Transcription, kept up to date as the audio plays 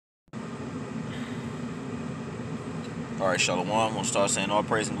All right, Shalom. I'm gonna start saying all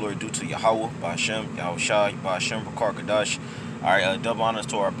praise and glory due to Yahweh, Ba'Shem, Yahweh Shai, Ba'Shem, Bakar Kadash. All right, double honors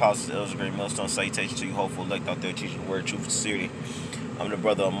to our apostles, elders, great millstone, salutation to you, hopeful elect out there teaching the word, truth, and sincerity. I'm the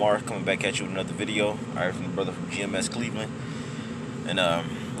brother Amar coming back at you with another video. All right, from the brother from GMS Cleveland.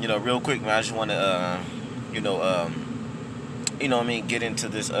 And real quick, man, I just want to, get into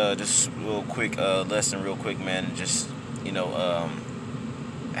this real quick lesson, real quick, man, and just you know,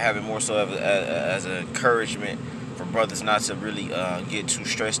 have it more so as an encouragement for brothers not to really get too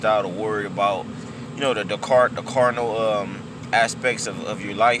stressed out or worried about the carnal aspects of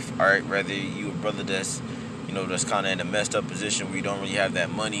your life. All right, whether you a brother that's kind of in a messed up position where you don't really have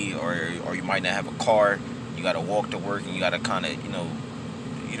that money, or you might not have a car, you got to walk to work and you got to kind of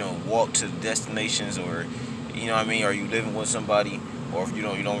walk to destinations, or are you living with somebody, or if you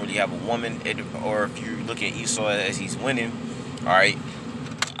don't really have a woman, or if you look at Esau as he's winning. All right,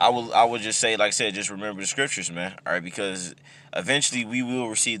 I would just say, like I said, just remember the scriptures, man. All right, because eventually we will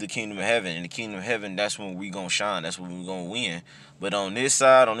receive the kingdom of heaven, and the kingdom of heaven, that's when we gonna shine. That's when we gonna win. But on this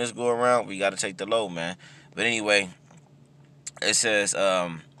side, on this go around, we gotta take the low, man. But anyway, it says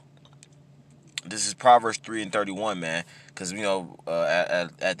this is Proverbs 3:31, man. Because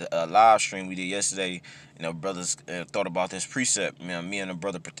at the live stream we did yesterday, brothers thought about this precept. Me and a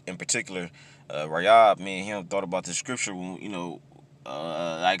brother in particular, Rayab, me and him thought about this scripture.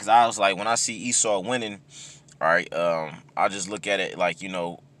 Like, 'cause I was like, when I see Esau winning, all right, I just look at it like,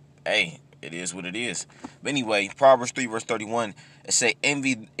 hey, it is what it is. But anyway, Proverbs 3 verse 31, it say,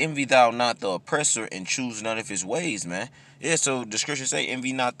 envy thou not the oppressor, and choose none of his ways, man. Yeah, so the scripture say,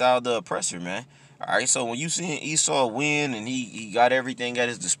 envy not thou the oppressor, man. All right, so when you see Esau win and he got everything at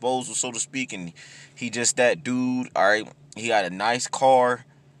his disposal, so to speak, and he just that dude, all right, he got a nice car,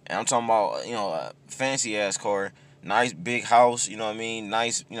 and I'm talking about, a fancy ass car, nice big house, you know what I mean,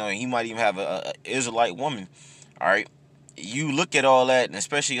 nice, he might even have a Israelite woman, all right. You look at all that, and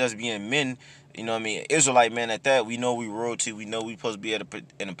especially us being men, Israelite men at that, we know we royalty, we know we supposed to be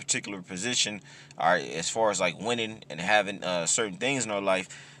in a particular position, all right, as far as like winning and having certain things in our life.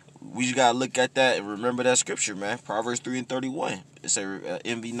 We just gotta look at that and remember that scripture, man. Proverbs 3:31. It says,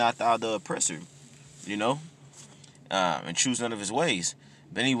 "Envy not thou the oppressor," and choose none of his ways.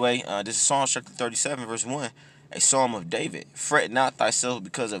 But anyway, this is Psalm chapter 37, verse 1, a psalm of David. Fret not thyself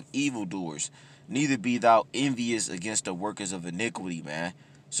because of evildoers, neither be thou envious against the workers of iniquity, man.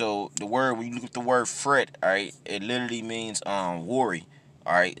 So the word, when you look at the word fret, all right, it literally means worry.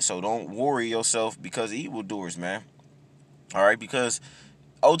 All right, so don't worry yourself because of evildoers, man. All right, because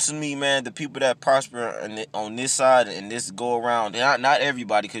ultimately, man, the people that prosper on this side and this go around, not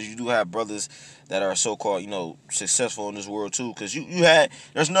everybody, because you do have brothers that are so-called, successful in this world too. Because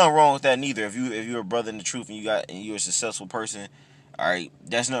there's nothing wrong with that neither. If you're a brother in the truth and you're a successful person, all right,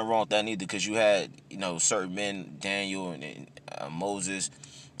 that's nothing wrong with that neither. Because you had, certain men, Daniel and Moses,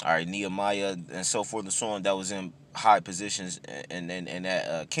 all right, Nehemiah, and so forth and so on, that was in high positions in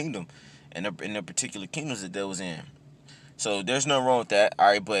that kingdom, and in the particular kingdoms that they was in. So there's nothing wrong with that. All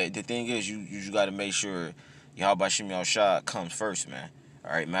right, but the thing is, you got to make sure Yahweh Shem Yahushua comes first, man.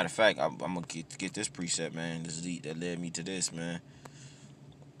 All right. Matter of fact, I'm gonna get this precept, man. This is that led me to this, man.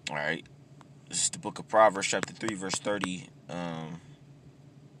 All right. This is the book of Proverbs, chapter 3, verse 30.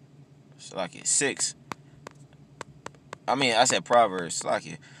 It's like it 6. I mean, I said Proverbs. It's like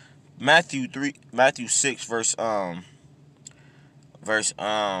it. Matthew 6, verse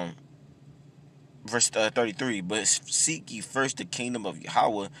verse 33, but seek ye first the kingdom of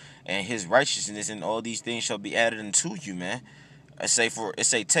Yahweh and his righteousness, and all these things shall be added unto you, man. It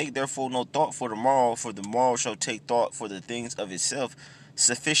say, take therefore no thought for the morrow shall take thought for the things of itself.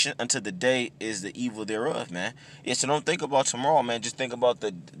 Sufficient unto the day is the evil thereof, man. Yeah, so don't think about tomorrow, man. Just think about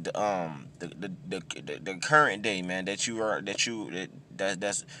the current day, man. That's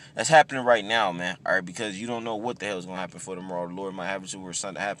happening right now, man. All right, because you don't know what the hell is gonna happen for tomorrow. The Lord might have it to where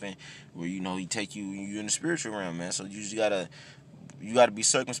something happen where he take you in the spiritual realm, man. So you just gotta be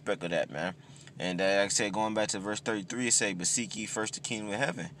circumspect of that, man. And like I said, going back to verse 33, it say, but seek ye first the kingdom of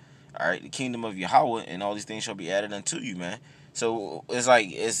heaven. All right, the kingdom of Yahweh, and all these things shall be added unto you, man. So it's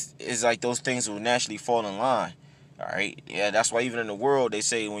like those things will naturally fall in line. All right, yeah, that's why even in the world they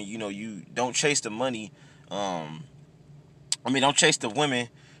say when you don't chase the money, don't chase the women.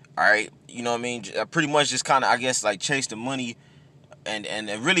 All right, you know what I mean. Pretty much just kind of, I guess, like chase the money, and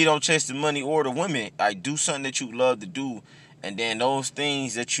really don't chase the money or the women. Like, do something that you love to do, and then those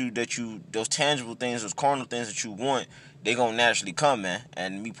things those tangible things, those carnal things that you want, they gonna naturally come, man.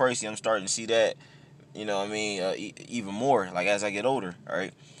 And me personally, I'm starting to see that, even more, like, as I get older. All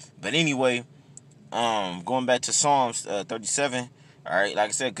right, but anyway, going back to Psalms 37. All right, like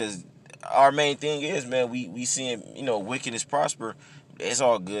I said, because our main thing is, man, we seeing, wickedness prosper. It's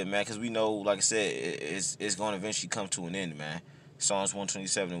all good, man, because we know, like I said, it's going to eventually come to an end, man. Psalms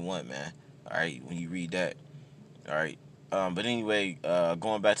 127:1, man. All right, when you read that, all right. But anyway,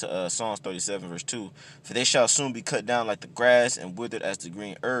 going back to Psalms 37 verse 2, for they shall soon be cut down like the grass and withered as the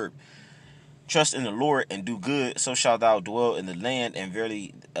green herb. Trust in the Lord and do good, so shalt thou dwell in the land, and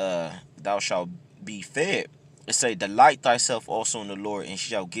verily thou shalt be fed. It say, delight thyself also in the Lord, and he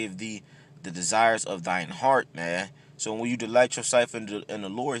shall give thee the desires of thine heart, man. So when you delight yourself in the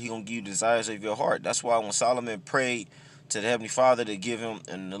Lord, he gonna give you desires of your heart. That's why when Solomon prayed to the Heavenly Father to give him,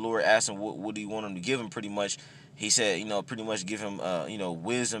 and the Lord asked him what do you want him to give him, pretty much, he said, pretty much give him,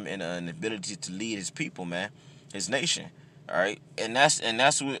 wisdom and an ability to lead his people, man, his nation. All right, and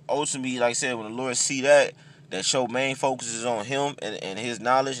that's what ultimately, like I said, when the Lord see that your main focus is on Him and His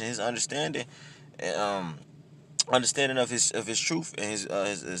knowledge and His understanding, and, understanding of His truth and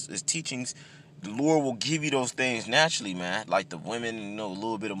his teachings, the Lord will give you those things naturally, man. Like the women, a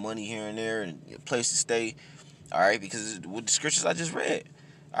little bit of money here and there, and a place to stay. All right, because with the scriptures I just read.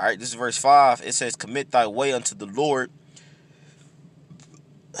 All right, this is verse 5. It says, "Commit thy way unto the Lord."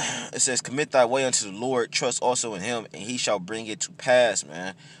 It says, "Commit thy way unto the Lord, trust also in Him, and He shall bring it to pass,"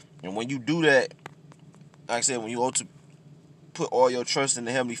 man. And when you do that, like I said, when you put all your trust in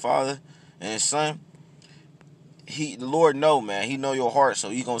the Heavenly Father and His Son, the Lord know, man. He know your heart, so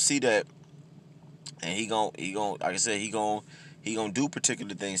He gonna see that, and he gonna, like I said, he gonna do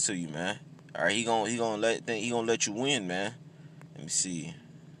particular things to you, man. All right, he gonna let you win, man. Let me see.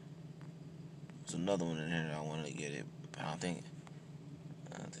 There's another one in here that I want to get it. I don't think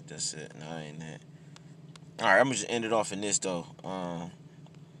that's it. No, that ain't it. All right, I'm gonna just end it off in this though.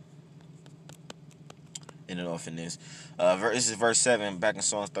 End it off in this. This is verse 7, back in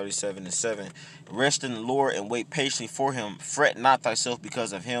Psalms 37:7. Rest in the Lord and wait patiently for Him. Fret not thyself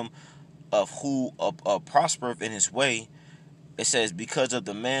because of him of who prospereth in his way. It says, because of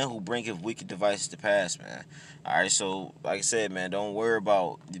the man who bringeth wicked devices to pass, man. All right, so like I said, man, don't worry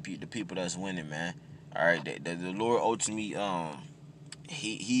about the people that's winning, man. All right, the Lord ultimately,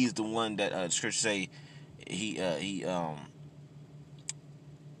 he's the one that the scripture say here we go.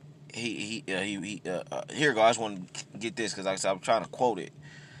 I just want to get this because like I said, I'm trying to quote it.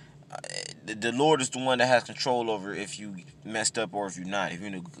 The Lord is the one that has control over if you messed up or if you're not, if you're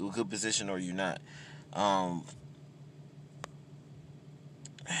in a good position or you're not.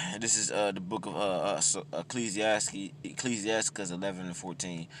 This is the book of Ecclesiastes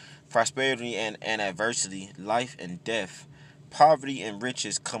 11:14. Prosperity and adversity, life and death, poverty and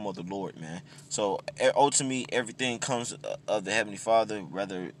riches come of the Lord, man. So ultimately, everything comes of the Heavenly Father,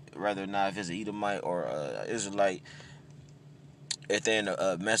 whether or not if it's an Edomite or Israelite, if they're in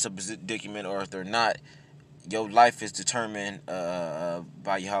a messed up predicament or if they're not. Your life is determined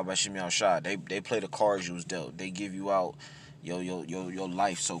by Yahweh Shem Shah. They play the cards you was dealt. They give you out your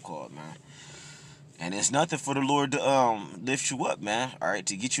life, so called, man. And it's nothing for the Lord to lift you up, man. All right,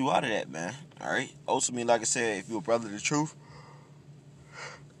 to get you out of that, man. All right. Ultimately, like I said, if you're a brother of the truth,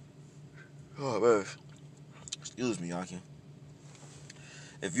 oh man, excuse me, Yakin.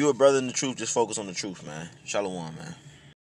 If you're a brother in the truth, just focus on the truth, man. Shalom, man.